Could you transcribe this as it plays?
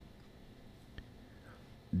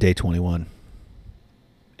Day 21.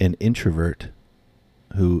 An introvert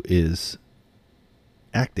who is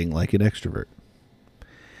acting like an extrovert.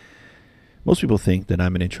 Most people think that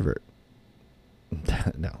I'm an introvert.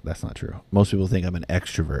 No, that's not true. Most people think I'm an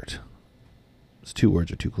extrovert. Those two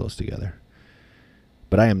words are too close together.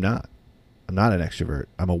 But I am not. I'm not an extrovert.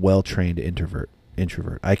 I'm a well-trained introvert.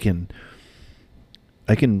 I can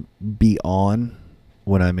be on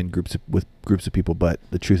when I'm in with groups of people, but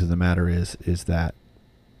the truth of the matter is that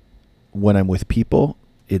when I'm with people,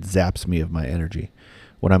 it zaps me of my energy.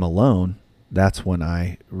 When I'm alone, that's when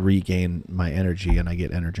I regain my energy and I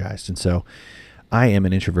get energized. And so I am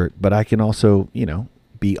an introvert, but I can also,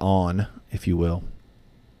 be on, if you will,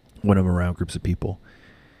 when I'm around groups of people.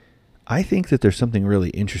 I think that there's something really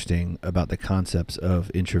interesting about the concepts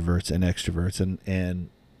of introverts and extroverts. And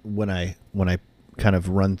when I kind of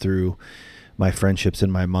run through my friendships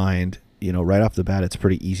in my mind, right off the bat, it's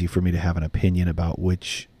pretty easy for me to have an opinion about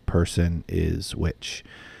which person is which.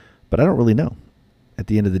 But I don't really know. At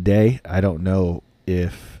the end of the day, I don't know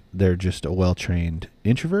if they're just a well-trained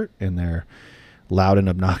introvert and they're loud and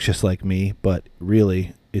obnoxious like me, but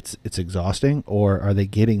really it's exhausting, or are they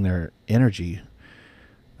getting their energy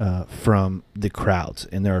from the crowds?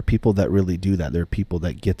 And there are people that really do that. There are people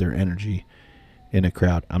that get their energy in a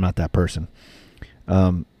crowd. I'm not that person.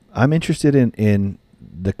 I'm interested in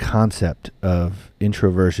the concept of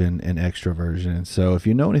introversion and extroversion. And so if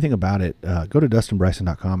you know anything about it, go to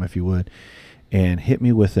dustinbryson.com if you would, and hit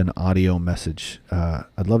me with an audio message.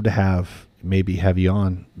 I'd love to have you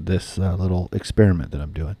on this little experiment that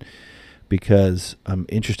I'm doing, because I'm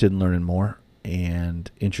interested in learning more and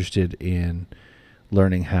interested in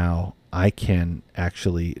learning how I can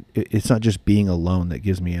actually, it's not just being alone that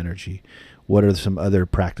gives me energy. What are some other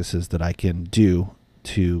practices that I can do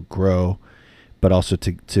to grow, but also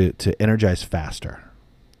to energize faster?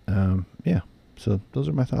 So those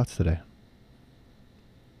are my thoughts today.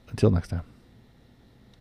 Until next time.